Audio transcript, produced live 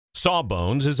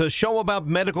Sawbones is a show about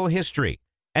medical history,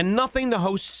 and nothing the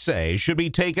hosts say should be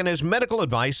taken as medical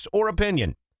advice or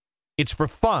opinion. It's for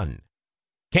fun.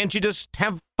 Can't you just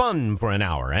have fun for an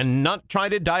hour and not try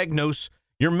to diagnose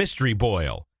your mystery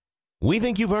boil? We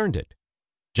think you've earned it.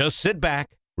 Just sit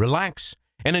back, relax,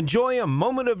 and enjoy a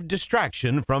moment of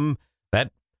distraction from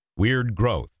that weird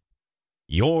growth.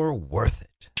 You're worth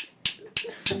it.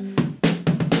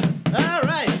 All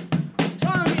right.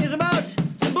 Song is about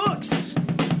some books.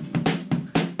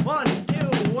 1, 2,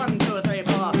 1, 2, 3,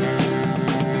 4.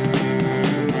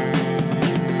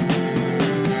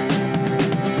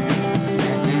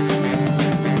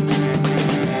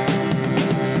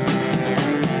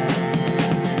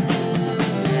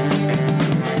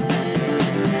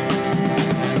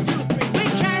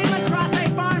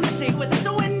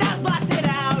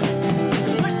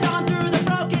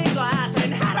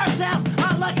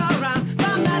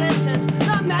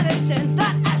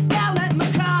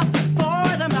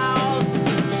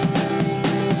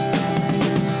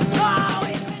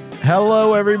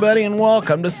 Hello, everybody, and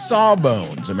welcome to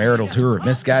Sawbones, a marital tour of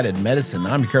misguided medicine.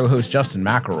 I'm your co-host, Justin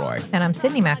McElroy. And I'm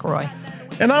Sydney McElroy.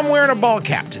 And I'm wearing a ball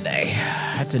cap today.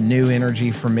 That's a new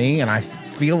energy for me, and I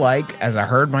feel like, as I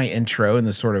heard my intro and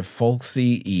the sort of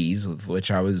folksy ease with which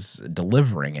I was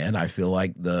delivering it, I feel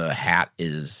like the hat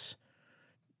is,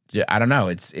 I don't know,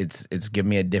 it's giving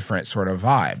me a different sort of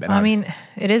vibe. And I mean,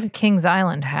 it is a King's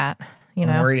Island hat, you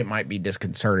know. I'm worried it might be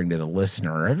disconcerting to the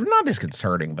listener. Not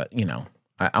disconcerting, but, you know.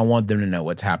 I want them to know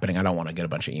what's happening. I don't want to get a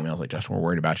bunch of emails like, Justin, we're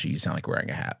worried about you. You sound like you're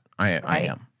wearing a hat. I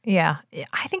am. Yeah.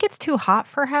 I think it's too hot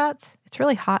for hats. It's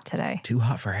really hot today. Too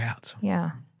hot for hats.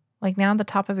 Yeah. Like now the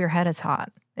top of your head is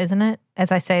hot, isn't it?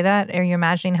 As I say that, are you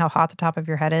imagining how hot the top of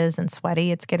your head is and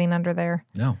sweaty it's getting under there?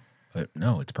 No,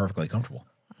 it's perfectly comfortable.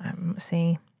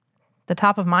 See, the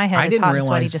top of my head is hot and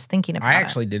sweaty just thinking about it. I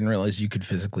actually didn't realize you could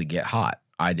physically get hot.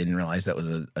 I didn't realize that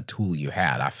was a tool you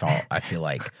had. I feel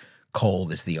like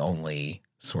cold is the only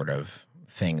sort of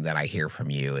thing that I hear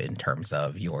from you in terms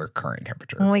of your current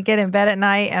temperature. When we get in bed at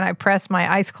night and I press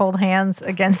my ice cold hands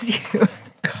against you.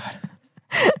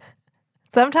 God.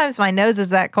 Sometimes my nose is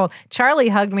that cold. Charlie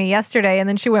hugged me yesterday and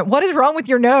then she went, "What is wrong with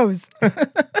your nose?"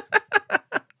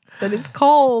 Said, "It's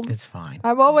cold. It's fine.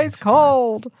 I'm always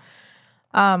cold."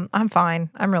 I'm fine.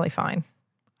 I'm really fine.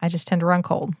 I just tend to run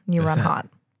cold. You run hot.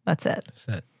 That's it. That's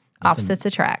it. Opposites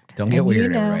attract. Don't get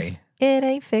weird, everybody. It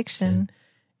ain't fiction.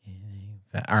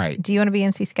 All right. Do you want to be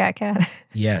MC Scat Cat?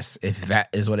 Yes. If that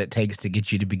is what it takes to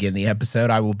get you to begin the episode,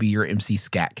 I will be your MC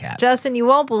Scat Cat. Justin, you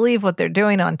won't believe what they're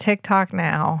doing on TikTok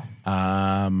now.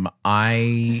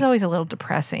 This is always a little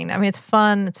depressing. I mean, it's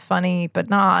fun, it's funny, but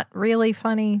not really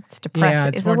funny. It's depressing. Yeah,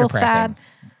 it's a little depressing. sad.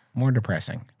 More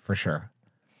depressing, for sure.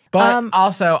 But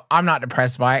also, I'm not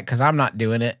depressed by it because I'm not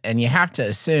doing it. And you have to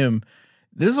assume,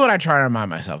 this is what I try to remind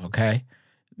myself, okay?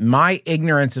 My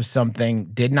ignorance of something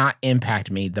did not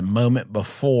impact me the moment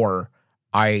before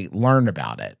I learned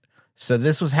about it. So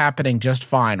this was happening just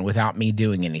fine without me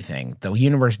doing anything. The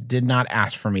universe did not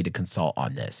ask for me to consult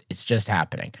on this. It's just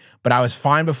happening. But I was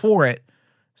fine before it,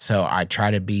 so I try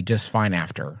to be just fine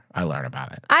after I learn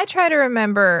about it. I try to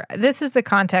remember, this is the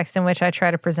context in which I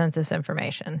try to present this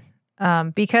information.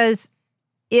 Because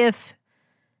if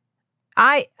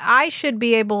I should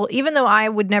be able, even though I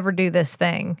would never do this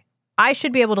thing, I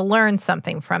should be able to learn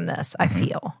something from this, I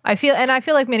feel, and I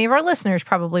feel like many of our listeners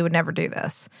probably would never do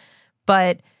this,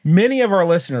 but... Many of our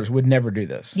listeners would never do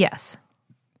this. Yes.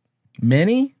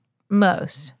 Many?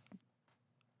 Most.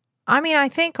 I mean, I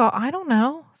think, I don't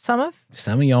know, some of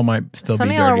y'all might still be dirty dogs. Some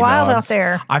of y'all are wild out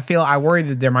there. I worry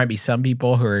that there might be some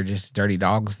people who are just dirty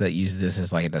dogs that use this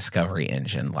as like a discovery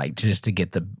engine, like just to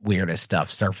get the weirdest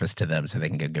stuff surfaced to them so they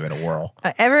can go give it a whirl.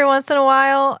 Every once in a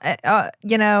while,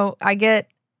 I get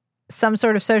some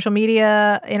sort of social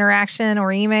media interaction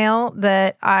or email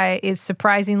that is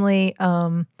surprisingly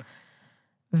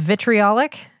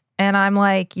vitriolic, and I'm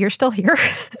like, "You're still here?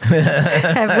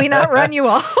 Have we not run you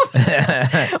off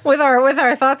with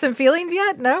our thoughts and feelings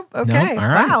yet? No, okay, no? All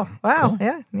right. Wow, cool.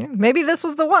 Yeah, maybe this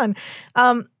was the one."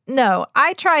 No,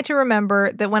 I try to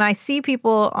remember that when I see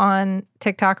people on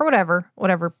TikTok or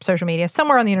whatever social media,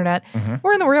 somewhere on the internet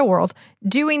or in the real world,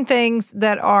 doing things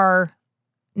that are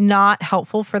not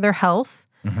helpful for their health,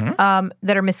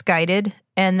 that are misguided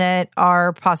and that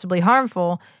are possibly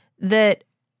harmful, that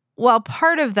while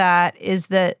part of that is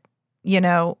that,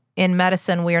 in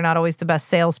medicine, we are not always the best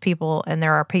salespeople, and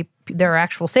there are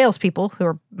actual salespeople who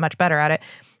are much better at it.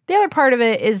 The other part of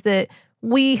it is that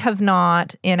we have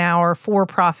not, in our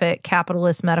for-profit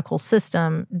capitalist medical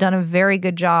system, done a very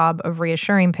good job of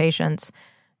reassuring patients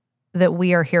that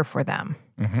we are here for them.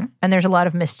 Mm-hmm. And there's a lot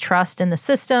of mistrust in the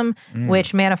system,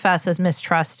 which manifests as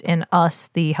mistrust in us,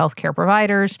 the healthcare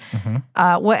providers.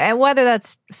 And whether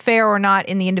that's fair or not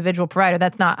in the individual provider,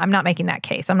 I'm not making that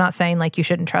case. I'm not saying like you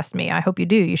shouldn't trust me. I hope you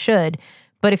do. You should.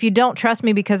 But if you don't trust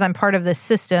me because I'm part of this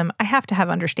system, I have to have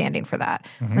understanding for that.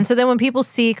 And so then when people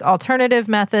seek alternative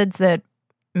methods that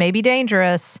may be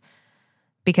dangerous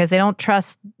because they don't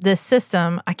trust this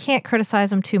system, I can't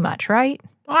criticize them too much, right?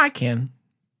 Well, I can.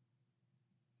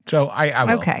 So I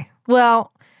will. Okay.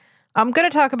 Well, I'm going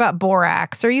to talk about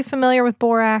borax. Are you familiar with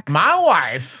borax? My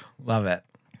wife, love it.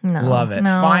 No. Love it.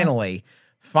 No.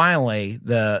 Finally,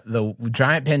 the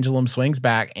giant pendulum swings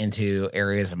back into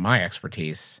areas of my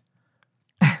expertise.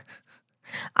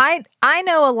 I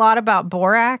know a lot about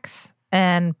borax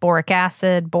and boric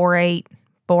acid, borate,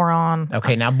 boron.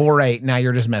 Okay, now borate. Now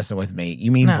you're just messing with me.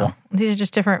 You mean No, these are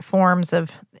just different forms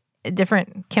of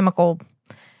different chemical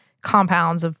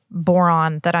compounds of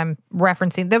boron that I'm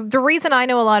referencing. The reason I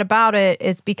know a lot about it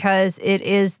is because it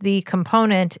is the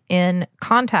component in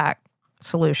contact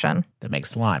solution that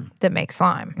makes slime.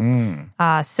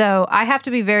 So I have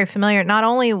to be very familiar not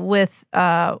only with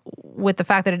the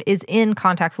fact that it is in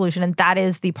contact solution, and that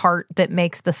is the part that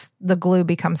makes the glue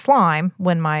become slime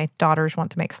when my daughters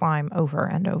want to make slime over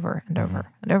and over and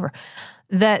over and over.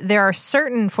 That there are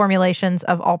certain formulations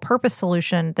of all-purpose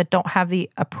solution that don't have the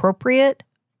appropriate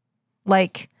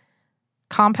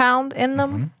compound in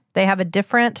them. They have a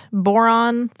different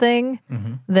boron thing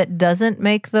that doesn't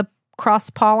make the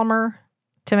cross polymer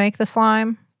to make the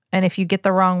slime. And if you get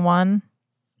the wrong one,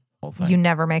 you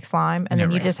never make slime. And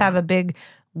then you just have a big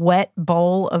wet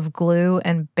bowl of glue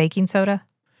and baking soda.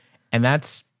 And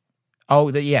that's,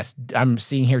 yes, I'm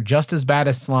seeing here just as bad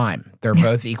as slime. They're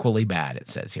both equally bad, it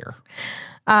says here.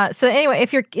 So anyway,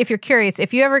 if you're curious,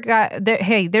 if you ever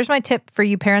there's my tip for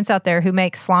you parents out there who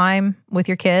make slime with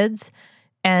your kids.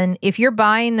 And if you're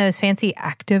buying those fancy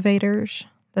activators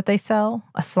that they sell,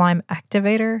 a slime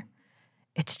activator,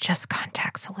 it's just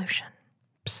contact solution.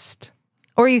 Psst.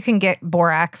 Or you can get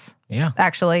borax. Yeah.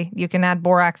 Actually, you can add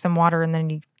borax and water and then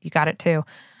you got it too.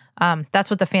 That's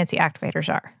what the fancy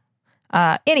activators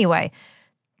are. Anyway,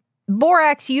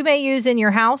 borax you may use in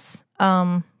your house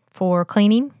for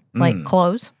cleaning, like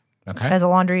clothes, as a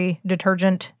laundry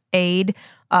detergent aid.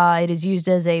 It is used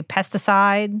as a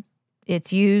pesticide.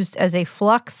 It's used as a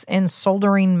flux in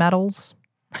soldering metals.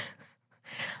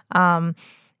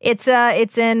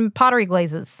 It's in pottery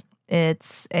glazes.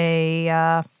 It's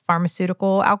a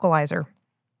pharmaceutical alkalizer.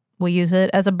 We use it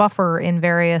as a buffer in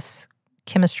various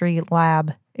chemistry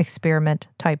lab experiment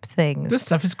type things. This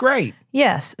stuff is great.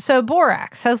 Yes. So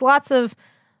borax has lots.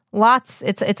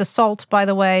 It's a salt, by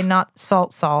the way, not salt.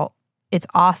 It's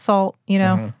salt,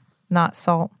 not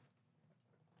salt,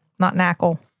 not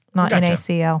NaCl, not Gotcha.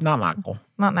 NaCl. Not NaCl.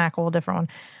 Not NaCl, a different one.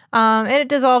 And it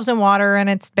dissolves in water, and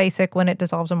it's basic when it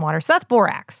dissolves in water. So that's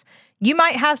borax. You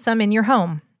might have some in your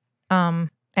home, and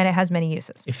it has many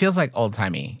uses. It feels like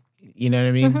old-timey. You know what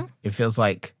I mean? It feels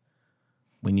like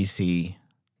when you see,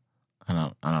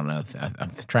 I don't know. I'm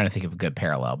trying to think of a good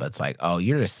parallel, but it's like, oh,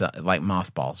 you're just like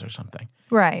mothballs or something.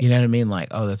 Right. You know what I mean? Like,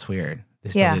 oh, that's weird. They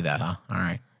still do that, huh? All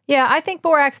right. Yeah, I think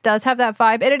borax does have that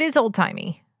vibe, and it is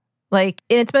old-timey. Like,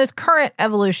 in its most current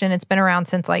evolution, it's been around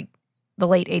since, like, the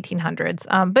late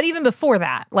 1800s. But even before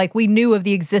that, like, we knew of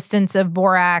the existence of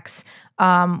borax.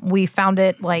 We found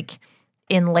it, like,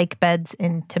 in lake beds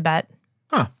in Tibet.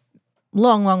 Huh.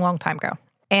 Long time ago.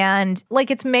 And, like,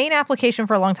 its main application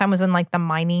for a long time was in, like, the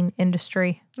mining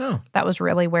industry. Oh. That was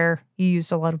really where you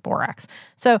used a lot of borax.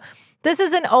 So this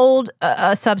is an old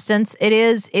substance. It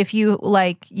is, if you,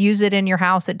 like, use it in your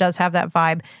house, it does have that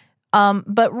vibe.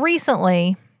 But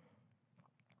recently,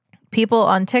 people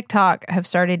on TikTok have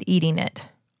started eating it.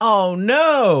 Oh,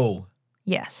 no.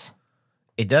 Yes.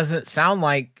 It doesn't sound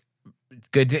like it's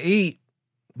good to eat,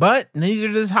 but neither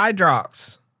does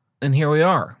Hydrox. And here we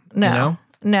are. No. You know?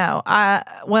 No.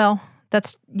 Well,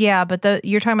 that's, yeah, but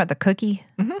you're talking about the cookie?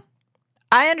 Mm-hmm.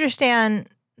 I understand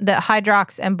that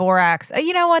Hydrox and borax,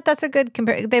 you know what? That's a good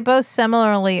comparison. They both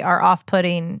similarly are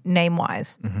off-putting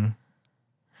name-wise. Mm-hmm.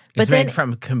 But It's then, made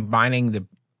from combining the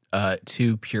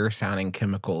two pure-sounding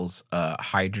chemicals,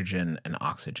 hydrogen and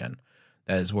oxygen.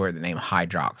 That is where the name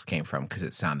Hydrox came from, because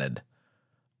it sounded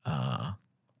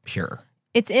pure.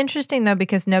 it's interesting, though,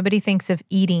 because nobody thinks of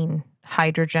eating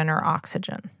hydrogen or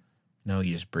oxygen. No,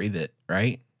 you just breathe it,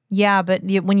 right? Yeah, but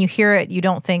when you hear it, you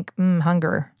don't think,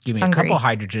 hunger. Give me hungry. a couple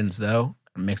hydrogens, though.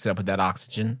 Mix it up with that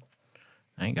oxygen.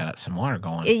 I ain't got some water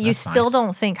going. You That's still nice.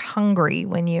 don't think hungry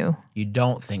when you... You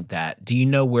don't think that. Do you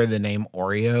know where the name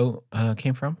Oreo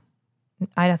came from?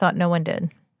 I thought no one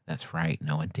did. That's right.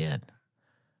 No one did.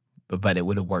 but it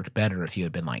would have worked better if you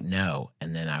had been like, no.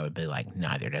 And then I would be like,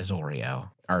 neither does Oreo.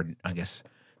 Or I guess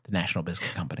the National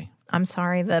Biscuit Company. I'm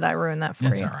sorry that I ruined that for you.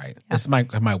 That's all right. Yeah. It's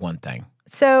my one thing.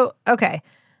 So, okay.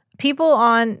 People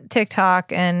on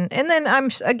TikTok and then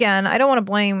I don't want to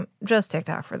blame just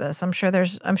TikTok for this.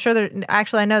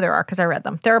 I know there are because I read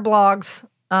them. There are blogs.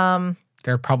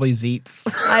 They're probably Zeets.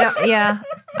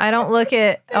 I don't look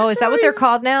at, is that what they're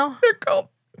called now?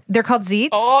 They're called Zeets?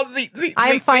 Oh, Zeet.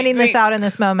 I'm finding this out in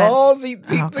this moment. Oh,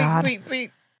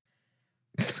 Zeet.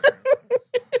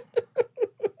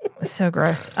 So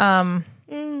gross. I'm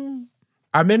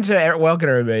into Welcome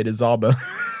Everybody to Sawbones.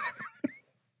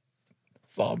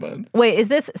 Sawbones. Wait, is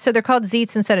this so they're called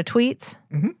Zeets instead of tweets?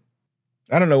 Mm-hmm.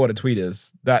 I don't know what a tweet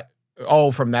is.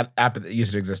 From that app that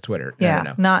used to exist, Twitter.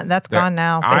 Yeah, that's gone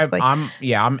now. Basically,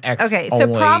 I'm ex. Okay,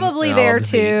 so probably there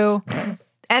too,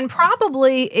 and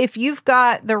probably if you've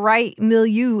got the right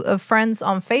milieu of friends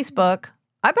on Facebook,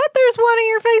 I bet there's one of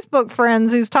your Facebook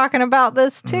friends who's talking about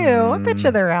this too. I bet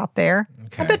you they're out there.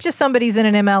 Okay. I bet you somebody's in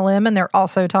an MLM and they're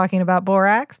also talking about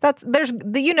borax.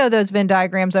 Those Venn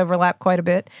diagrams overlap quite a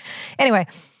bit. Anyway,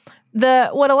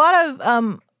 what a lot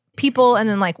of people and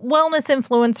then like wellness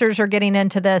influencers are getting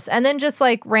into this, and then just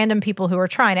like random people who are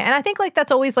trying it. And I think like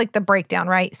that's always like the breakdown,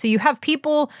 right? So you have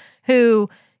people who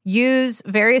use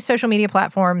various social media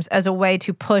platforms as a way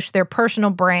to push their personal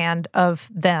brand of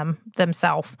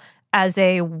themselves as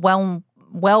a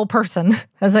well person,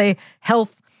 as a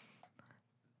health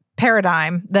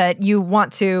paradigm that you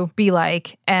want to be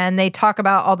like, and they talk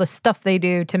about all the stuff they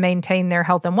do to maintain their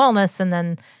health and wellness, and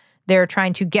then they're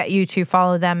trying to get you to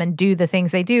follow them and do the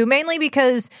things they do, mainly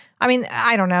because,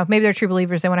 I don't know, maybe they're true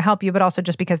believers, they want to help you, but also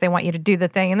just because they want you to do the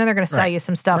thing, and then they're going to sell you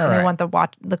some stuff, and they want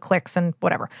the clicks and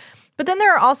whatever. But then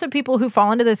there are also people who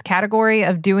fall into this category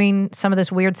of doing some of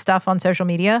this weird stuff on social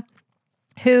media,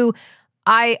 who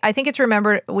I think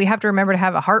we have to remember to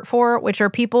have a heart for, which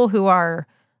are people who are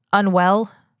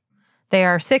unwell. They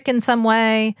are sick in some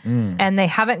way, and they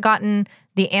haven't gotten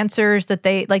the answers that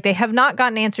they have not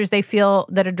gotten answers they feel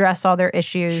that address all their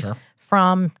issues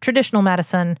from traditional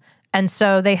medicine. And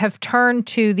so they have turned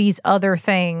to these other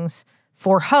things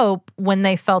for hope when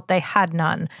they felt they had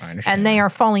none. And they are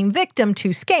falling victim to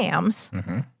scams.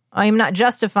 Mm-hmm. I am not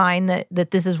justifying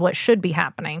that this is what should be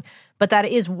happening, but that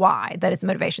is why. That is the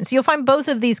motivation. So you'll find both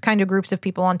of these kind of groups of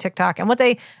people on TikTok. And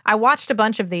I watched a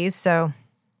bunch of these, so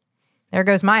there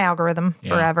goes my algorithm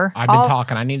forever. I've been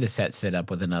talking. I need to set up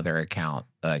with another account,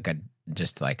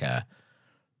 just like a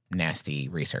nasty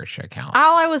research account.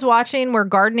 All I was watching were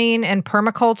gardening and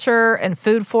permaculture and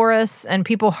food forests and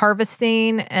people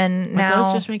harvesting. And but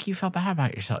those just make you feel bad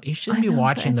about yourself. You shouldn't be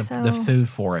watching the food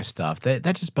forest stuff.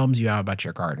 That just bums you out about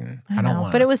your garden. I don't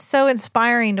want. But it was so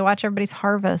inspiring to watch everybody's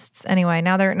harvests. Anyway,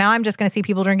 now I'm just going to see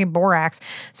people drinking borax.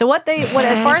 So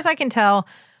as far as I can tell.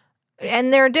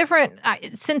 And there are different,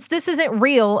 since this isn't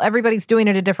real, everybody's doing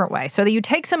it a different way. So that you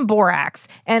take some borax,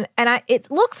 and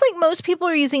it looks like most people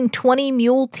are using 20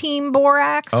 Mule Team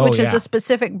borax, which is a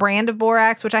specific brand of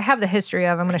borax, which I have the history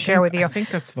of. I'm going to share with you. I think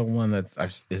that's the one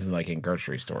that is like in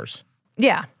grocery stores.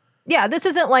 Yeah. Yeah, this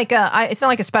isn't like it's not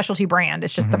like a specialty brand.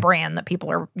 It's just the brand that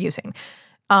people are using.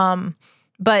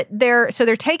 But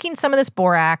they're taking some of this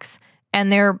borax, and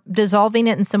they're dissolving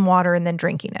it in some water and then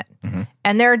drinking it. Mm-hmm.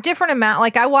 And there are different amounts.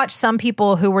 Like I watched some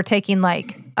people who were taking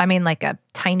like a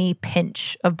tiny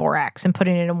pinch of borax and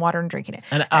putting it in water and drinking it.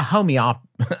 And a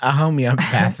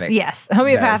homeopathic. Yes,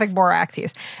 homeopathic borax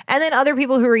use. And then other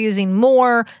people who are using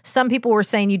more. Some people were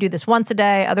saying you do this once a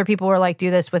day. Other people were like,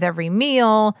 do this with every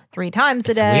meal, 3 times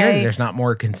a day. It's weird. There's not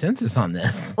more consensus on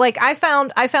this. Like I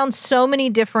found so many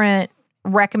different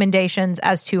recommendations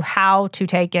as to how to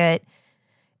take it.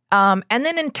 And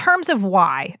then in terms of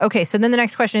why, okay, so then the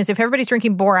next question is, if everybody's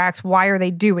drinking borax, why are they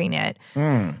doing it?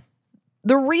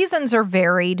 The reasons are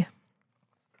varied.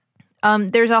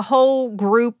 There's a whole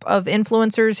group of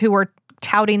influencers who are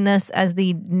touting this as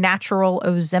the natural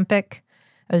Ozempic.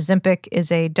 Ozempic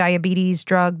is a diabetes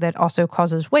drug that also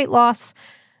causes weight loss.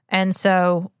 And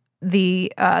so there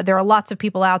are lots of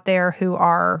people out there who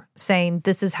are saying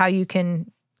this is how you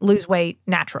can lose weight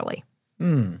naturally.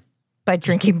 By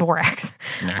drinking borax.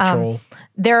 Natural.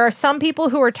 There are some people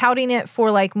who are touting it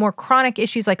for like more chronic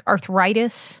issues like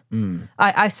arthritis.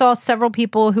 I saw several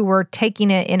people who were taking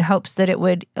it in hopes that it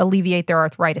would alleviate their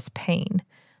arthritis pain.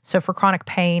 So for chronic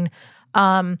pain.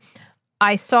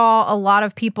 I saw a lot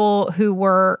of people who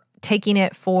were taking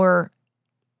it for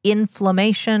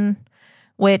inflammation,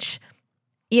 which,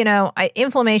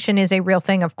 inflammation is a real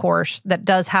thing, of course, that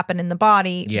does happen in the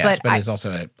body. Yes, but it's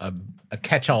also a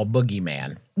catch-all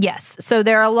boogeyman. Yes. So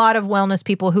there are a lot of wellness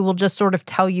people who will just sort of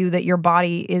tell you that your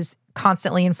body is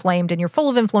constantly inflamed and you're full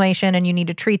of inflammation and you need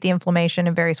to treat the inflammation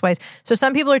in various ways. So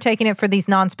some people are taking it for these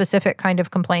non-specific kind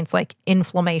of complaints like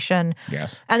inflammation.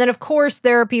 Yes. And then, of course,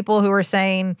 there are people who are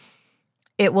saying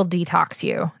it will detox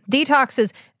you. Detox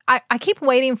is, I keep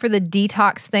waiting for the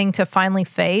detox thing to finally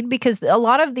fade because a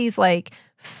lot of these like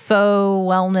faux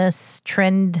wellness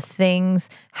trend things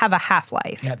have a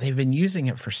half-life. Yeah, they've been using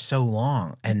it for so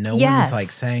long and no one's like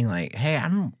saying like, hey,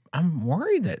 I'm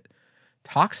worried that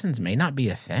toxins may not be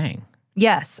a thing.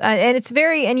 Yes. And it's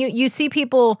very, and you see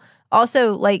people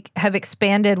also like have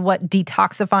expanded what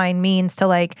detoxifying means to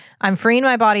like, I'm freeing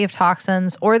my body of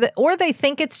toxins, or they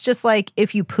think it's just like,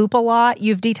 if you poop a lot,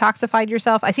 you've detoxified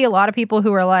yourself. I see a lot of people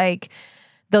who are like,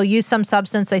 they'll use some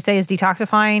substance they say is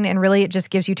detoxifying and really it just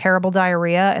gives you terrible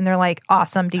diarrhea. And they're like,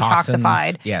 awesome,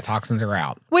 detoxified. Toxins are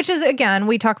out. Which is, again,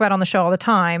 we talk about on the show all the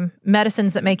time.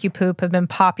 Medicines that make you poop have been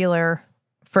popular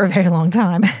for a very long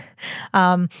time.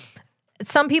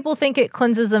 Some people think it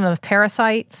cleanses them of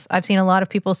parasites. I've seen a lot of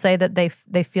people say that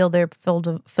they feel they're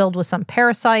filled with some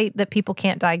parasite that people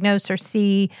can't diagnose or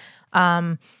see,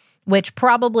 which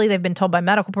probably they've been told by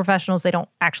medical professionals they don't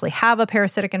actually have a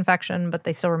parasitic infection, but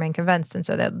they still remain convinced, and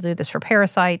so they'll do this for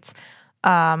parasites.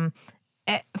 For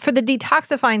the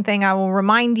detoxifying thing, I will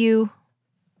remind you,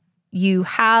 you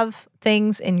have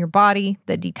things in your body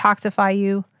that detoxify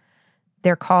you.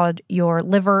 They're called your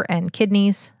liver and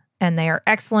kidneys. And they are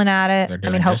excellent at it. I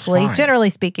mean, hopefully, generally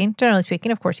speaking,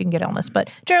 of course you can get illness, but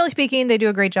generally speaking, they do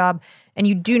a great job. And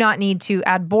you do not need to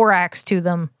add borax to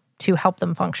them to help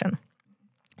them function.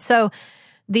 So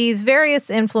these various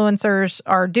influencers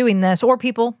are doing this, or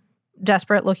people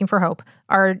desperate looking for hope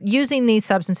are using these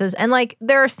substances. And like,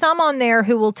 there are some on there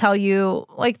who will tell you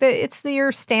like it's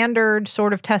your standard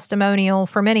sort of testimonial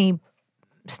from any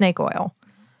snake oil.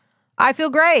 I feel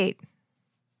great.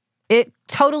 It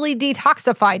totally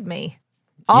detoxified me.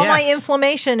 All my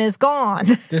inflammation is gone.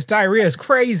 This diarrhea is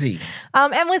crazy.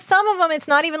 And with some of them, it's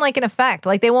not even like an effect.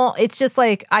 Like they won't, it's just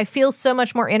like, I feel so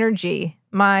much more energy.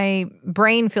 My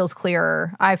brain feels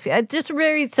clearer. It's just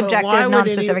very subjective,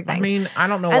 non-specific things. I mean, I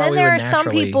don't know. And then there are some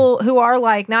people who are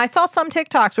like, now I saw some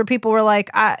TikToks where people were like,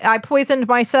 I poisoned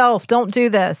myself. Don't do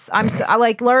this. I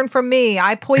like, learn from me.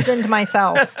 I poisoned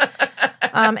myself.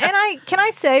 And can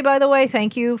I say, by the way,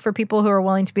 thank you for people who are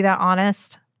willing to be that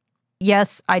honest.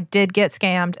 Yes, I did get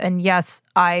scammed, and yes,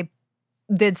 I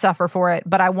did suffer for it,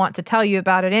 but I want to tell you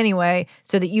about it anyway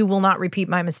so that you will not repeat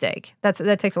my mistake.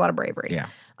 That takes a lot of bravery. Yeah.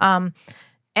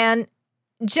 And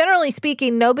generally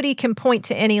speaking, nobody can point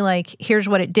to any like, here's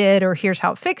what it did or here's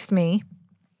how it fixed me.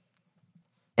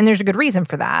 And there's a good reason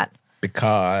for that.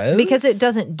 Because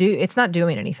it's not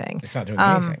doing anything. It's not doing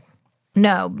anything.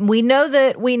 No, we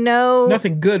know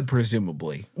nothing good,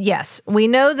 presumably. Yes, we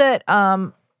know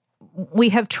that we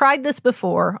have tried this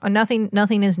before. Nothing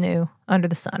is new under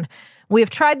the sun. We have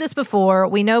tried this before.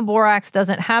 We know borax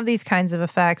doesn't have these kinds of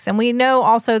effects, and we know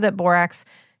also that borax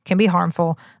can be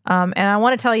harmful. And I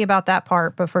want to tell you about that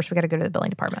part, but first we got to go to the billing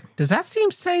department. Does that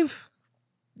seem safe?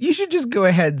 You should just go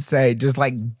ahead and say, just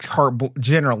like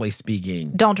generally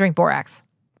speaking, don't drink borax.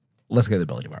 Let's go to the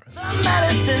billing department. The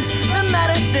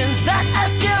medicines that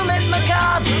escalate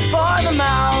macabre for the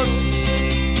mouth.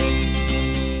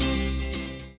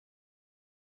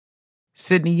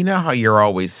 Sydney, you know how you're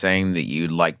always saying that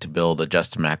you'd like to build a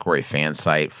Justin McElroy fan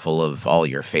site full of all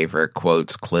your favorite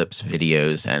quotes, clips,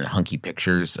 videos, and hunky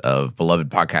pictures of beloved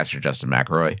podcaster Justin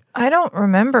McElroy? I don't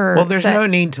remember. Well, there's no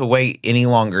need to wait any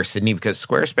longer, Sydney, because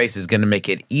Squarespace is going to make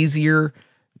it easier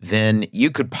than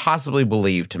you could possibly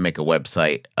believe to make a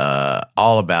website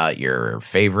all about your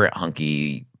favorite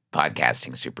hunky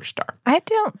podcasting superstar. I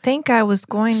don't think I was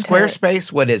going to.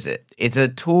 Squarespace, what is it? It's a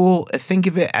tool. Think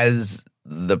of it as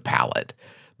the palette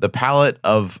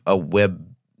of a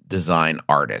web design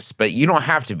artist. But you don't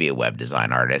have to be a web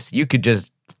design artist. You could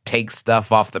just take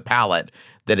stuff off the palette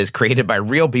that is created by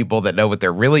real people that know what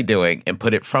they're really doing and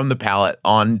put it from the palette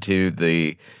onto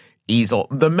the easel.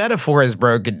 The metaphor is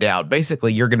broken down.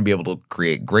 Basically, you're going to be able to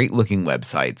create great looking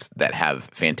websites that have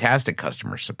fantastic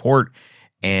customer support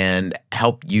and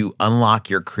help you unlock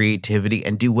your creativity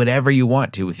and do whatever you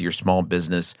want to with your small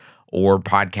business or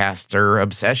podcaster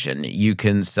obsession. You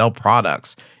can sell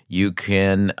products. You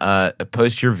can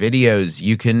post your videos.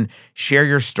 You can share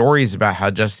your stories about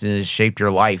how Justin has shaped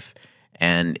your life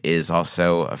and is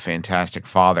also a fantastic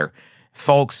father.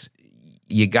 Folks,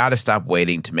 you got to stop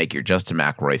waiting to make your Justin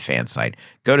McElroy fan site.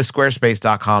 Go to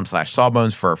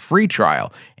squarespace.com/sawbones for a free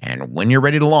trial. And when you're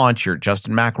ready to launch your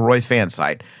Justin McElroy fan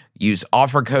site, use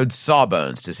offer code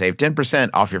Sawbones to save 10%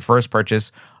 off your first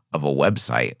purchase of a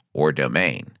website or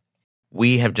domain.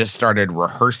 we have just started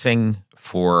rehearsing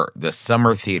for the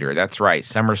summer theater. That's right.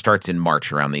 Summer starts in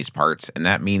March around these parts, and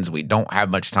that means we don't have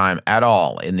much time at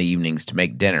all in the evenings to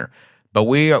make dinner. But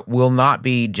we will not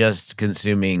be just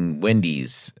consuming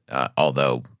Wendy's,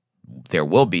 although there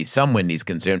will be some Wendy's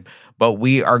consumed, but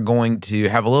we are going to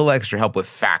have a little extra help with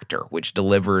Factor, which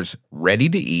delivers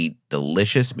ready-to-eat,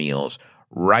 delicious meals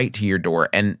right to your door,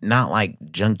 and not like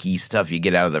junky stuff you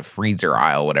get out of the freezer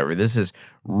aisle, whatever. This is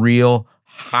real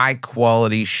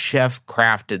high-quality,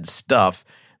 chef-crafted stuff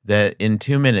that in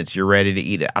 2 minutes you're ready to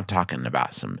eat it. I'm talking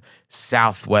about some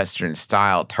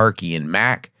Southwestern-style turkey and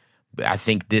mac. I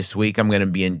think this week I'm going to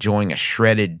be enjoying a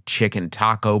shredded chicken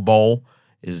taco bowl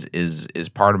is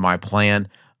part of my plan.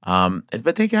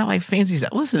 But they got like fancy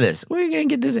stuff. Listen to this. Where are you going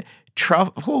to get this?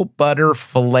 Truffle butter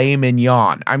filet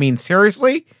mignon. I mean,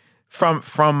 seriously? From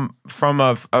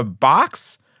a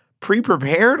box?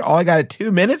 Pre-prepared? All I got at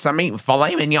 2 minutes? I'm eating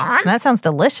filet mignon? That sounds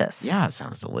delicious. Yeah, it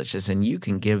sounds delicious. And you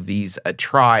can give these a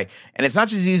try. And it's not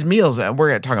just these meals.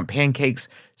 We're talking pancakes,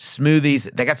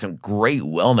 smoothies. They got some great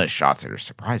wellness shots that are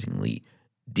surprisingly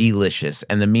delicious.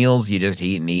 And the meals you just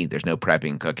eat and eat. There's no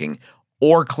prepping, cooking,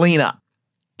 or cleanup.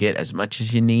 Get as much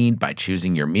as you need by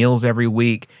choosing your meals every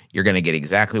week. You're going to get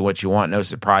exactly what you want. No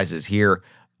surprises here.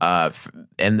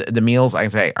 And the meals, I can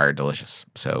say, are delicious.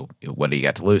 So what do you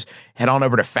got to lose? Head on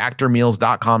over to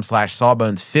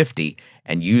factormeals.com/sawbones50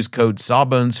 and use code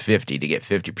sawbones50 to get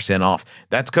 50% off.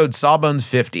 That's code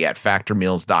sawbones50 at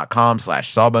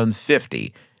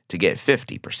factormeals.com/sawbones50 to get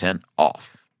 50%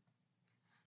 off.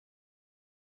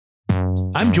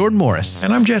 I'm Jordan Morris.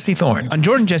 And I'm Jesse Thorne. On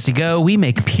Jordan Jesse Go, we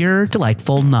make pure,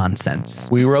 delightful nonsense.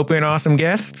 We rope in awesome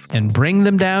guests and bring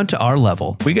them down to our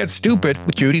level. We get stupid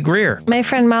with Judy Greer. My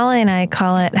friend Molly and I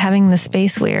call it having the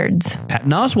space weirds.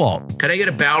 Patton Oswalt. Could I get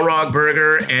a Balrog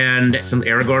burger and some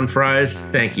Aragorn fries?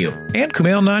 Thank you. And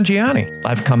Kumail Nanjiani.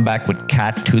 I've come back with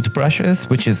cat toothbrushes,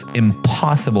 which is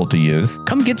impossible to use.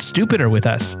 Come get stupider with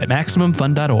us at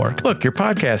MaximumFun.org. Look, your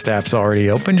podcast app's already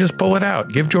open. Just pull it out.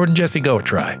 Give Jordan Jesse Go a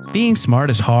try. Being smart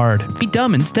is hard. Be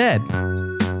dumb instead.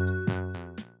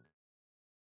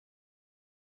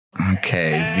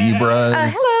 Okay,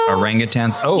 zebras,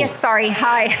 orangutans. Oh, yes, sorry.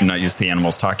 Hi. I'm not used to the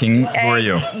animals talking. Who are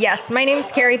you? Yes, my name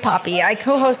is Carrie Poppy. I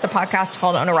co-host a podcast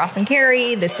called Ona Ross and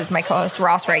Carrie. This is my co-host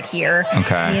Ross right here.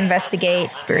 Okay. We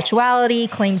investigate spirituality,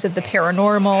 claims of the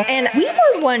paranormal, and we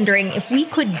were wondering if we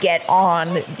could get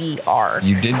on the Ark.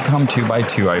 You did come 2 by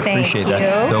 2. I appreciate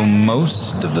that. Though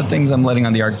most of the things I'm letting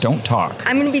on the Ark don't talk.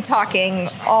 I'm going to be talking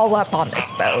all up on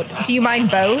this boat. Do you mind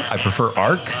boat? I prefer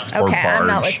Ark or barge. Okay, I'm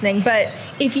not listening, but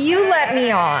if you let me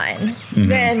on,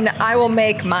 then I will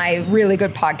make my really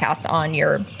good podcast on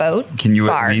your boat. Can you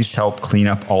barge. At least help clean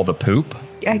up all the poop?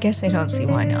 I guess I don't see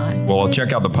why not. Well, I'll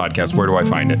check out the podcast. Where do I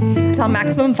find it? It's on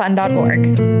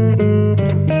MaximumFun.org.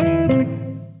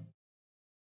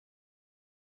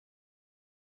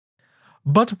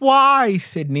 But why,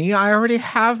 Sydney? I already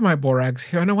have my borax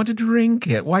here and I want to drink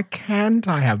it. Why can't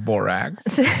I have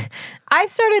borax? I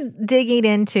started digging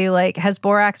into, like, has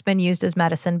borax been used as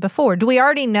medicine before? Do we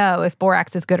already know if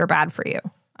borax is good or bad for you?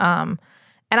 And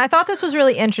I thought this was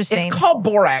really interesting. It's called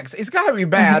borax. It's got to be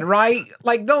bad, right?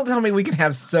 Like, don't tell me we can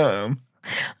have some.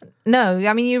 No,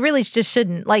 I mean, you really just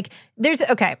shouldn't. Like,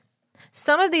 okay,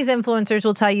 some of these influencers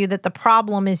will tell you that the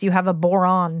problem is you have a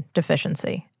boron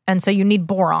deficiency. And so you need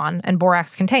boron, and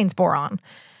borax contains boron.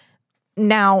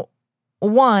 Now,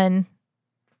 one,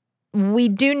 we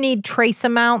do need trace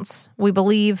amounts, we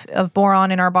believe, of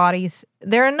boron in our bodies.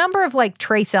 There are a number of, like,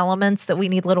 trace elements that we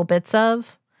need little bits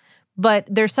of, but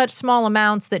they're such small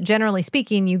amounts that, generally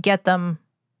speaking, you get them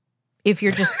if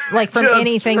you're just, like, from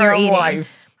anything you're eating.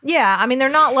 Life. Yeah, I mean, they're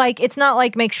not like, it's not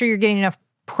like make sure you're getting enough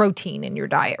protein in your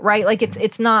diet, right? Like,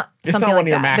 it's not something not like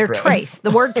that. They're trace.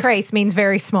 The word trace means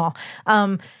very small.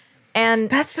 And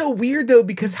that's so weird, though,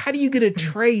 because how do you get a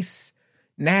trace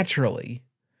naturally?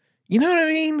 You know what I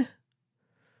mean?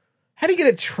 How do you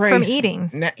get a trace? From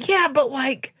eating. Yeah, but,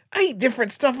 like, I eat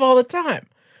different stuff all the time.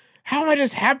 How am I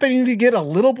just happening to get a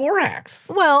little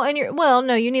borax? Well,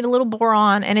 no, you need a little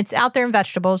boron, and it's out there in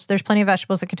vegetables. There's plenty of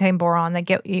vegetables that contain boron that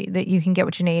you can get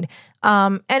what you need.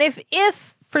 And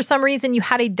if for some reason you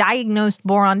had a diagnosed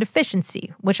boron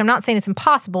deficiency, which I'm not saying it's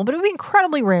impossible, but it would be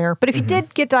incredibly rare. But if you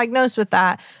did get diagnosed with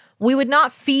that, we would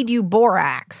not feed you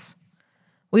borax.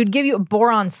 We would give you a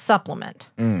boron supplement.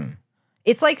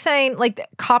 It's like saying, like,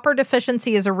 copper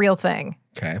deficiency is a real thing.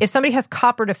 Okay. If somebody has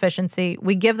copper deficiency,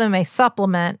 we give them a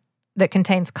supplement that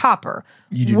contains copper.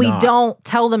 We don't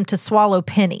tell them to swallow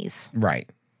pennies. Right.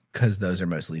 Because those are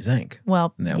mostly zinc.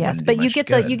 Well, yes, but you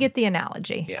get the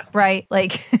analogy. Yeah. Right?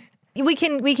 Like we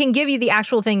can give you the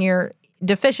actual thing you're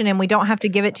deficient in, we don't have to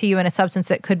give it to you in a substance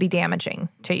that could be damaging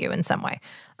to you in some way.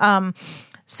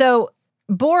 So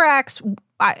borax,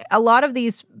 a lot of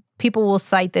these people will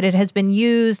cite that it has been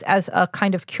used as a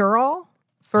kind of cure-all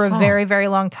for a very, very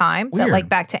long time. Weird. That, like,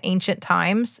 back to ancient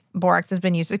times, borax has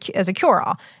been used as a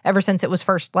cure-all ever since it was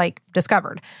first, like,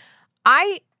 discovered.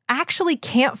 I actually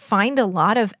can't find a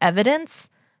lot of evidence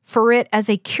for it as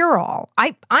a cure-all.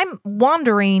 I'm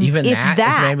wondering Even if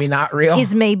that is maybe not real.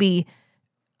 Is maybe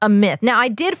a myth. Now, I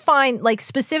did find, like,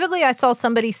 specifically, I saw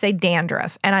somebody say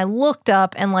dandruff, and I looked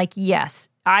up and, like, yes,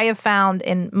 I have found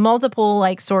in multiple,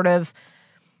 like, sort of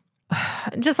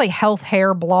just like health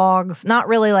hair blogs, not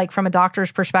really like from a doctor's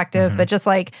perspective, but just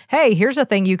like, hey, here's a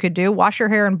thing you could do. Wash your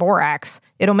hair in borax.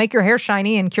 It'll make your hair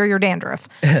shiny and cure your dandruff.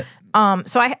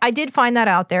 So I did find that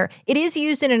out there. It is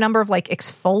used in a number of like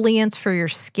exfoliants for your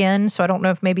skin. So I don't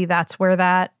know if maybe that's where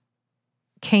that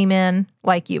came in,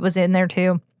 like it was in there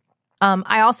too.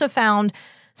 I also found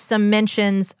some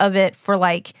mentions of it for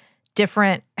like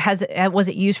different, was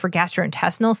it used for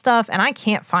gastrointestinal stuff? And I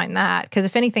can't find that because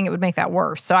if anything, it would make that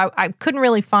worse. So I couldn't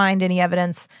really find any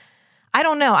evidence. I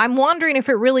don't know. I'm wondering if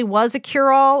it really was a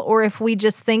cure-all or if we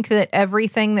just think that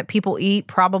everything that people eat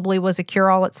probably was a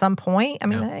cure-all at some point. I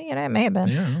mean, it may have been.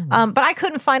 Yeah. But I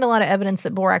couldn't find a lot of evidence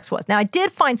that borax was. Now, I did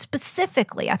find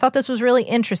specifically, I thought this was really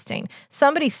interesting.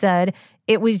 Somebody said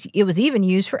it was even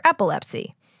used for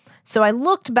epilepsy. So I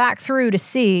looked back through to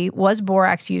see, was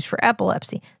borax used for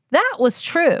epilepsy? That was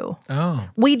true. Oh.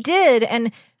 We did,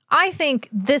 and I think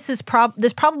this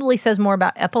probably says more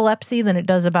about epilepsy than it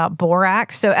does about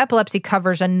borax. So epilepsy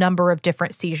covers a number of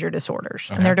different seizure disorders.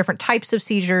 Okay. And there are different types of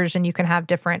seizures, and you can have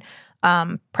different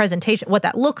presentation. What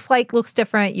that looks like looks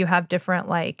different. You have different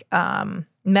like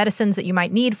medicines that you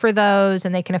might need for those,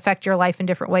 and they can affect your life in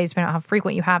different ways depending on how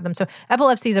frequent you have them. So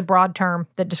epilepsy is a broad term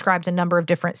that describes a number of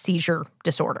different seizure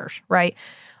disorders, right?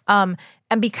 And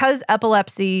because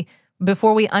epilepsy,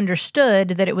 before we understood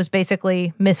that it was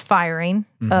basically misfiring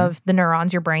of the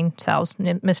neurons, your brain cells,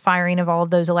 misfiring of all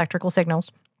of those electrical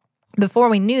signals. Before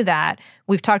we knew that,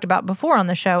 we've talked about before on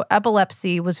the show,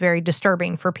 epilepsy was very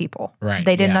disturbing for people. Right.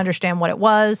 They didn't understand what it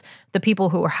was. The people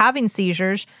who were having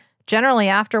seizures generally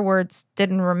afterwards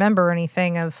didn't remember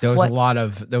anything of there was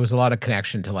a lot of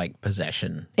connection to like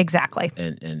possession. Exactly.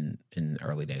 In the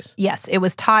early days. Yes, it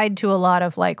was tied to a lot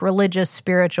of like religious,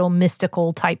 spiritual,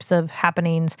 mystical types of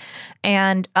happenings.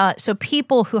 And so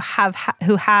people who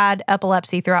had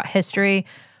epilepsy throughout history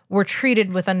were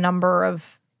treated with a number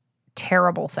of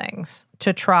terrible things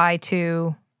to try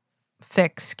to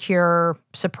fix, cure,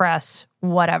 suppress,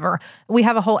 whatever. We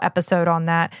have a whole episode on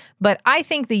that. But I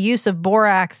think the use of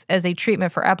borax as a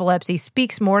treatment for epilepsy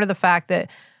speaks more to the fact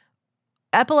that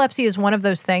epilepsy is one of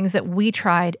those things that we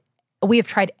have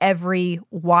tried every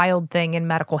wild thing in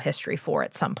medical history for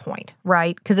at some point,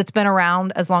 right? Because it's been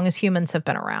around as long as humans have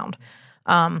been around.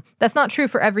 That's not true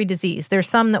for every disease. There's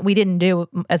some that we didn't do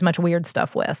as much weird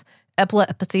stuff with.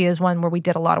 Epilepsy is one where we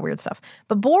did a lot of weird stuff.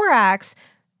 But borax,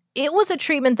 it was a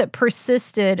treatment that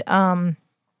persisted.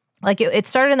 It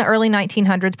started in the early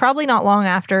 1900s, probably not long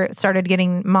after it started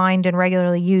getting mined and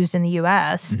regularly used in the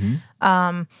U.S.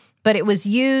 But it was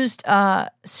used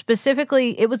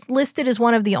specifically. It was listed as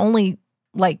one of the only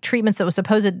like treatments that was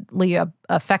supposedly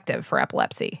effective for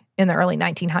epilepsy in the early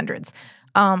 1900s.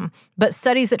 But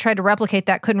studies that tried to replicate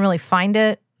that couldn't really find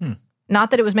it.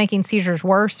 Not that it was making seizures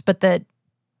worse, but that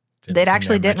it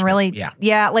actually didn't really.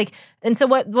 And so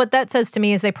what that says to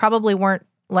me is they probably weren't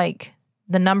like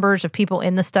the numbers of people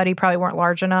in the study probably weren't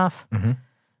large enough.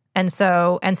 And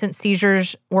since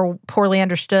seizures were poorly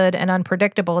understood and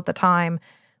unpredictable at the time,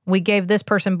 we gave this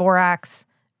person borax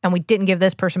and we didn't give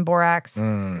this person borax,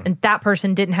 and that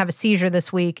person didn't have a seizure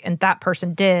this week and that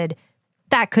person did.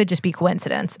 That could just be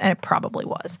coincidence, and it probably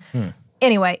was.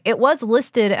 Anyway, it was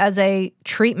listed as a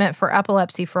treatment for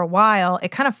epilepsy for a while. It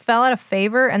kind of fell out of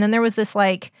favor, and then there was this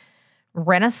like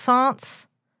renaissance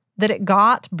that it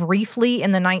got briefly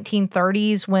in the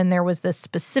 1930s when there was this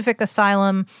specific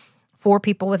asylum for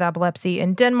people with epilepsy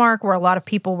in Denmark where a lot of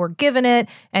people were given it,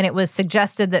 and it was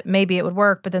suggested that maybe it would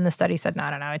work, but then the study said, no,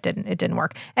 it didn't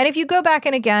work. And if you go back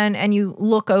in again and you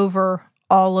look over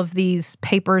all of these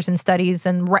papers and studies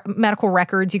and medical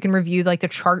records, you can review like the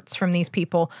charts from these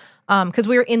people, because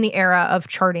we were in the era of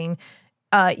charting.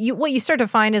 What you start to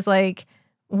find is like,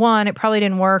 one, it probably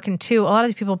didn't work, and two, a lot of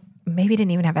these people maybe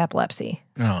didn't even have epilepsy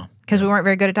because we weren't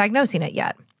very good at diagnosing it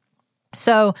yet.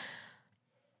 So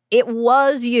it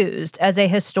was used as a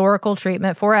historical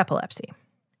treatment for epilepsy.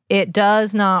 It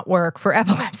does not work for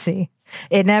epilepsy.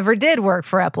 It never did work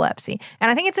for epilepsy. And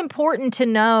I think it's important to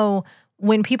know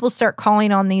when people start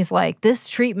calling on these, like, this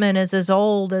treatment is as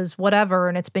old as whatever,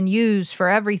 and it's been used for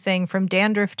everything from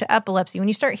dandruff to epilepsy, when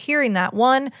you start hearing that,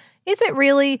 one, is it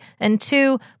really? And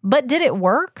two, but did it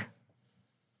work?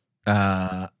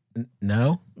 No.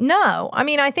 No. I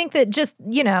mean, I think that just,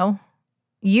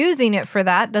 using it for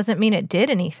that doesn't mean it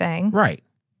did anything. Right.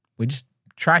 We just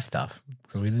try stuff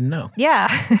because we didn't know. Yeah.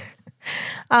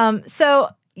 And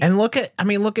look at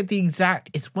the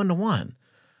exact, it's 1-to-1.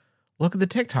 Look at the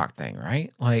TikTok thing,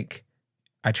 right? Like,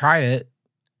 I tried it.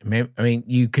 I mean,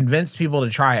 you convinced people to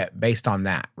try it based on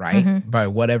that, right? Mm-hmm. By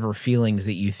whatever feelings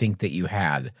that you think that you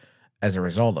had as a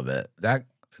result of it.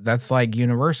 That's like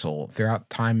universal throughout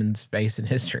time and space and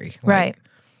history. Right.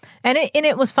 And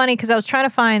it was funny because I was trying to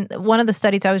find one of the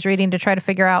studies I was reading to try to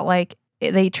figure out, like,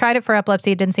 they tried it for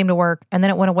epilepsy. It didn't seem to work. And then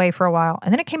it went away for a while.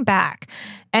 And then it came back.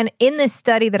 And in this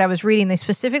study that I was reading, they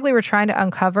specifically were trying to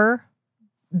uncover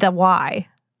the why,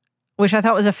 which I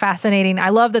thought was a fascinating. I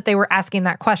love that they were asking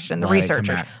that question, the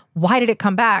researchers. Why did it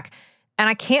come back? And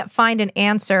I can't find an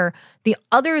answer. They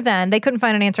couldn't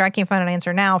find an answer. I can't find an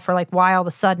answer now for, like, why all of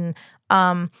a sudden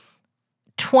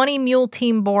 20 mule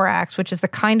team borax, which is the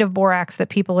kind of borax that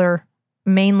people are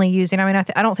mainly using. I mean,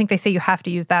 I don't think they say you have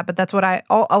to use that, but that's what a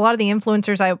lot of the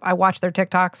influencers, I watch their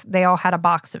TikToks, they all had a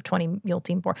box of 20 mule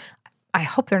team borax. I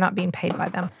hope they're not being paid by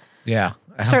them. Yeah.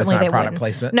 I hope Certainly it's not they product wouldn't.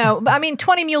 placement. No, but I mean,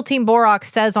 20 mule team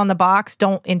borax says on the box,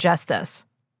 don't ingest this.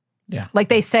 Yeah. Like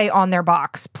they say on their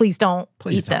box, please don't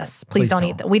eat this. Please don't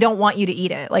eat that. We don't want you to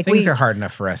eat it. Like, things are hard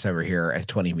enough for us over here as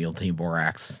 20 mule team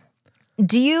borax.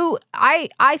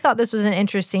 I thought this was an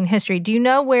interesting history. Do you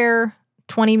know where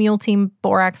 20 mule team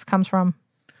borax comes from?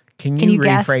 Can you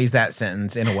rephrase that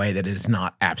sentence in a way that is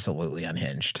not absolutely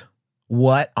unhinged?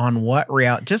 What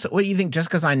reality? Just what do you think? Just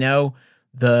because I know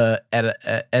the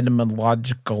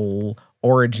etymological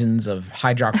origins of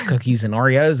Hydrox cookies and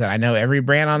Oreos, and I know every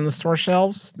brand on the store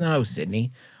shelves? No,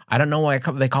 Sydney. I don't know why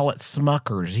they call it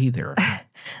Smuckers either.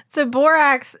 So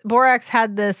borax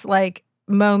had this, like,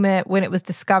 moment when it was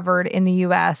discovered in the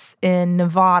U.S. in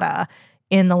Nevada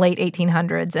in the late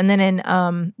 1800s, and then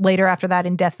in later after that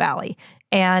in Death Valley.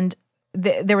 And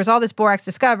there was all this borax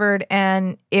discovered,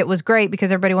 and it was great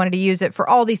because everybody wanted to use it for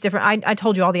all these different, I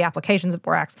told you all the applications of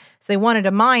borax. So they wanted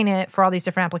to mine it for all these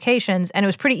different applications, and it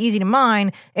was pretty easy to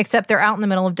mine, except they're out in the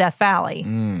middle of Death Valley.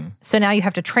 So now you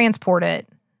have to transport it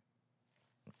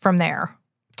from there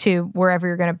to wherever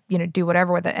you're going to, do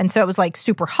whatever with it. And so it was, like,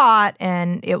 super hot,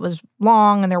 and it was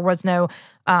long, and there was no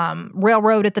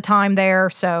railroad at the time there.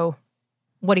 So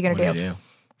what are you going to do?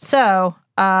 So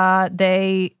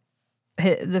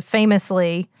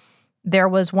famously, there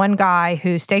was one guy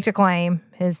who staked a claim.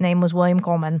 His name was William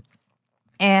Coleman.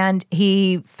 And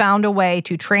he found a way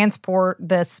to transport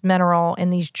this mineral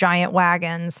in these giant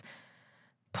wagons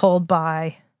pulled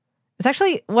by, it's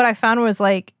actually, what I found was,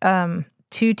 like,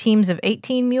 2 teams of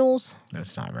 18 mules.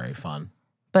 That's not very fun.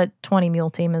 But 20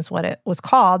 mule team is what it was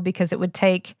called because it would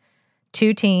take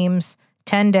 2 teams,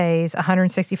 10 days,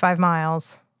 165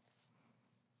 miles.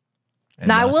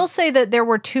 Now, I will say that there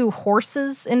were 2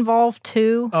 horses involved,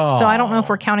 too. Oh. So I don't know if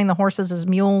we're counting the horses as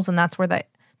mules, and that's where that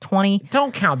 20...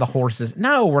 Don't count the horses.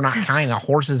 No, we're not counting the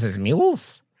horses as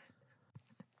mules.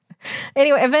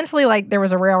 Anyway, eventually, like, there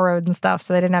was a railroad and stuff,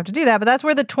 so they didn't have to do that. But that's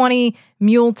where the 20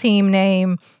 mule team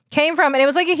name came from. And it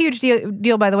was, like, a huge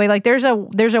deal, by the way. Like, there's a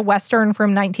Western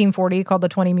from 1940 called the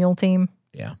 20 mule team.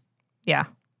 Yeah. Yeah.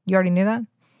 You already knew that?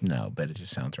 No, but it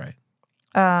just sounds right.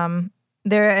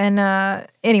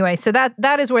 Anyway, so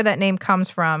that is where that name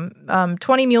comes from.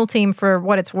 20 mule team, for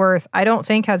what it's worth, I don't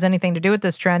think has anything to do with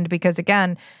this trend because,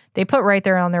 again, they put right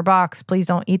there on their box, please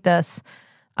don't eat this.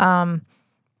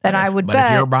 But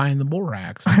if you're buying the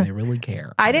borax, they really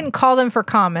care. I didn't call them for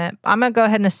comment. I'm going to go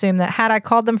ahead and assume that had I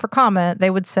called them for comment,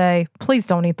 they would say, please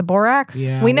don't eat the borax.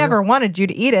 Yeah, we never wanted you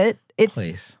to eat it.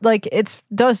 It's like,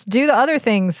 does do the other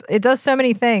things. It does so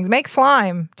many things. Make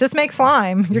slime. Just make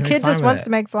slime. Your kid just wants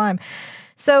to make slime.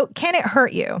 So can it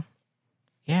hurt you?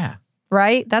 Yeah.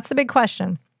 Right? That's the big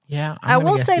question. Yeah. I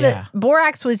will say that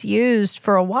borax was used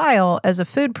for a while as a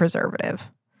food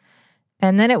preservative.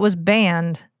 And then it was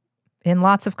banned in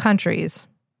lots of countries,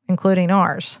 including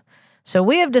ours. So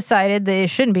we have decided that it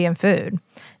shouldn't be in food.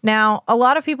 Now, a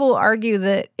lot of people argue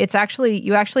that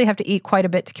you actually have to eat quite a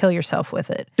bit to kill yourself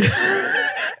with it.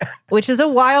 Which is a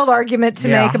wild argument to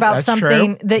make about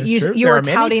something that you're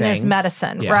touting as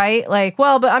medicine, right? Like,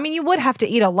 well, but I mean, you would have to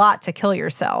eat a lot to kill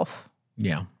yourself.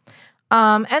 Yeah.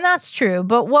 And that's true.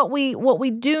 But what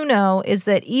we do know is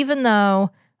that even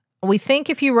though we think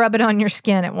if you rub it on your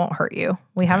skin, it won't hurt you.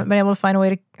 We haven't been able to find a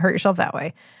way to hurt yourself that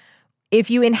way.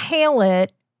 If you inhale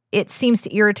it, it seems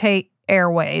to irritate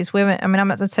airways. I'm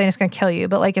not saying it's going to kill you,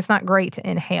 but like it's not great to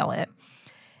inhale it.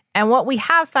 And what we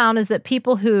have found is that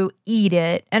people who eat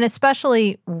it, and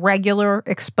especially regular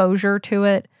exposure to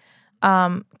it,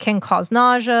 can cause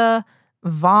nausea,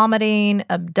 vomiting,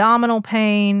 abdominal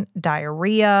pain,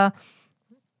 diarrhea.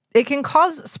 It can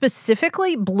cause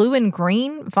specifically blue and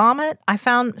green vomit. I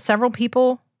found several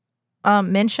people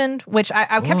mentioned, which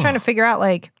I kept trying to figure out,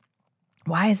 like,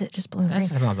 why is it just blue and green?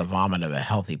 That's not the vomit of a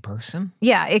healthy person.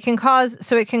 Yeah, it can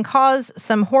cause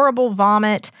some horrible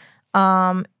vomit.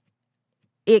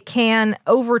 It can,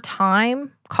 over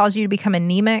time, cause you to become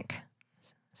anemic.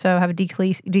 So have a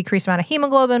decreased amount of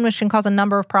hemoglobin, which can cause a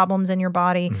number of problems in your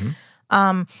body.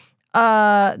 Mm-hmm.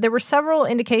 There were several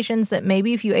indications that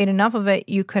maybe if you ate enough of it,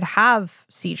 you could have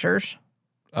seizures.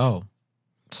 Oh.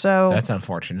 So that's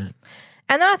unfortunate.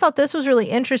 And then I thought this was really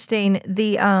interesting.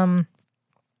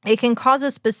 It can cause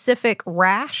a specific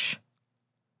rash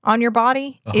on your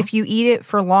body if you eat it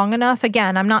for long enough.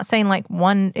 Again, I'm not saying like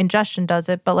one ingestion does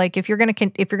it, but like if you're gonna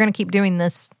keep doing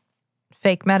this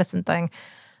fake medicine thing,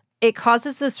 it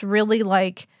causes this really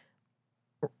like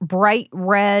bright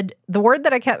red. The word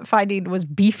that I kept finding was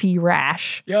beefy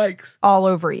rash. Yikes! All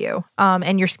over you,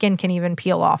 and your skin can even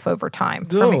peel off over time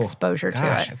from exposure to it.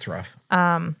 Gosh, that's rough.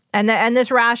 And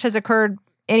this rash has occurred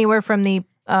anywhere from the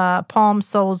palms,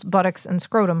 soles, buttocks, and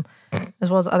scrotum, as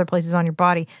well as other places on your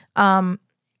body.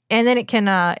 And then it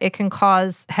can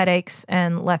cause headaches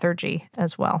and lethargy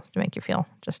as well to make you feel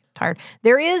just tired.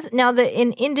 There is now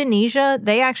in Indonesia,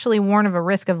 they actually warn of a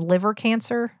risk of liver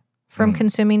cancer from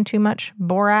consuming too much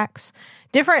borax.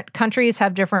 Different countries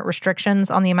have different restrictions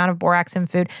on the amount of borax in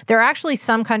food. There are actually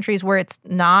some countries where it's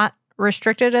not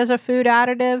restricted as a food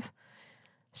additive,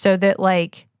 so that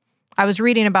like I was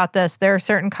reading about this. There are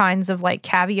certain kinds of like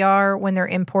caviar when they're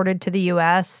imported to the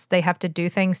U.S. They have to do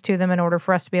things to them in order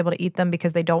for us to be able to eat them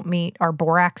because they don't meet our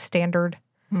borax standard.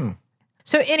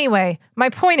 So anyway, my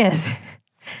point is,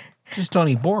 just don't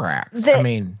eat borax.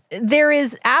 There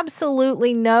is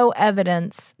absolutely no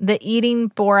evidence that eating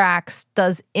borax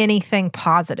does anything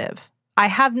positive. I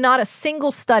have not a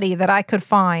single study that I could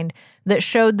find that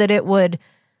showed that it would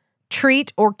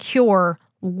treat or cure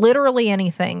literally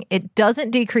anything. It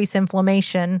doesn't decrease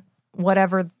inflammation,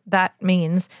 whatever that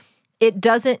means. It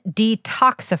doesn't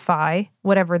detoxify,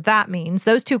 whatever that means.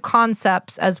 Those two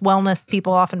concepts, as wellness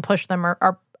people often push them,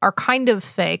 are kind of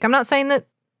fake. I'm not saying that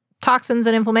toxins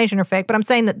and inflammation are fake, but I'm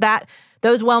saying that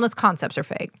those wellness concepts are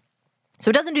fake. So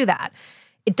it doesn't do that.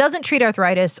 It doesn't treat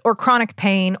arthritis or chronic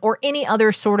pain or any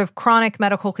other sort of chronic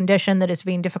medical condition that is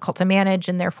being difficult to manage,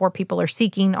 and therefore people are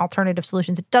seeking alternative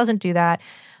solutions. It doesn't do that.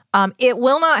 It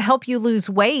will not help you lose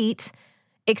weight,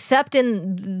 except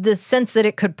in the sense that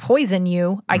it could poison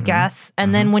you, I guess.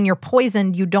 And then when you're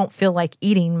poisoned, you don't feel like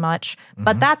eating much.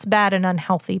 But that's bad and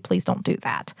unhealthy. Please don't do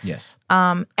that. Yes.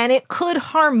 And it could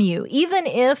harm you, even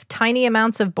if tiny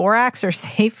amounts of borax are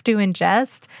safe to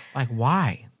ingest. Like,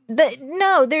 why?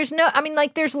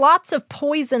 There's lots of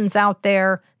poisons out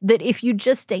there that if you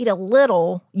just ate a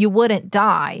little, you wouldn't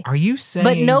die. Are you saying?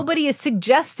 But nobody is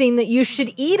suggesting that you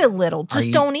should eat a little.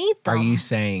 Just don't eat them. Are you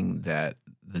saying that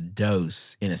the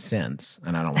dose, in a sense,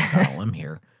 and I don't want to go on a limb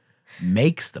here,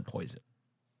 makes the poison?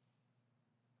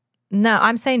 No,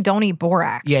 I'm saying don't eat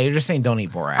borax. Yeah, you're just saying don't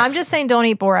eat borax. I'm just saying don't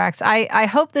eat borax. I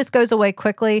hope this goes away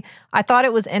quickly. I thought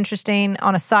it was interesting.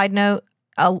 On a side note,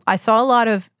 I saw a lot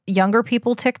of younger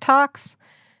people TikToks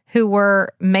who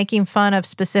were making fun of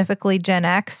specifically Gen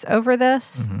X over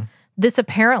this. This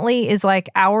apparently is like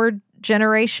our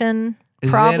generation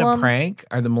problem. Is it a prank?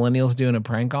 Are the millennials doing a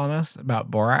prank on us about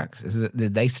borax?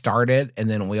 Did they start it and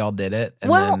then we all did it?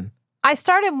 I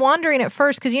started wondering at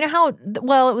first because you know how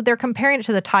they're comparing it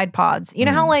to the Tide Pods. You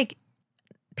know how like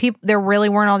there really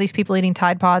weren't all these people eating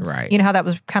Tide Pods. Right. You know how that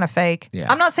was kind of fake.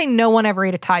 Yeah. I'm not saying no one ever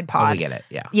ate a Tide Pod. Oh, we get it.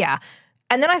 Yeah. Yeah.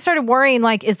 And then I started worrying,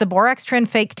 like, is the borax trend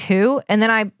fake too? And then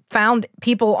I found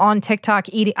people on TikTok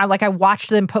eating. I watched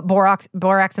them put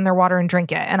borax in their water and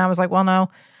drink it, and I was like, well, no.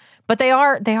 But they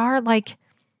are like,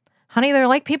 honey, they're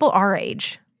like people our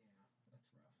age.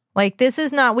 Like, this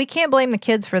is not. We can't blame the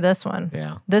kids for this one.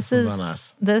 Yeah, this is on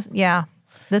us.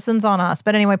 This one's on us.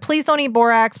 But anyway, please don't eat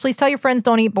borax. Please tell your friends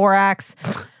don't eat borax.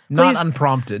 Not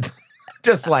unprompted.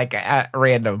 Just like at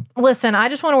random. Listen, I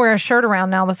just want to wear a shirt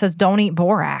around now that says don't eat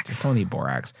borax. Just don't eat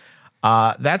borax.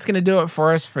 That's going to do it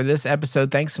for us for this episode.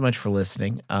 Thanks so much for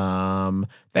listening.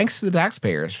 Thanks to the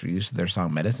taxpayers for using their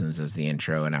song Medicines as the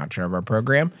intro and outro of our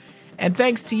program. And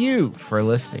thanks to you for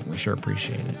listening. We sure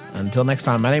appreciate it. Until next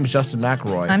time, my name is Justin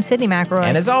McElroy. I'm Sydney McElroy.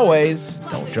 And as always,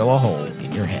 don't drill a hole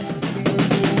in your head.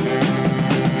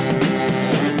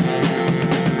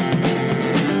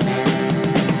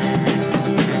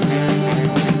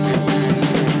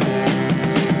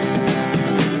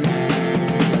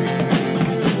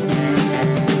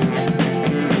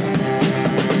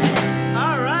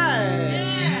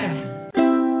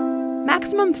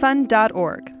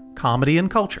 MaximumFun.org. Comedy and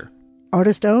culture.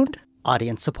 Artist owned.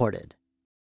 Audience supported.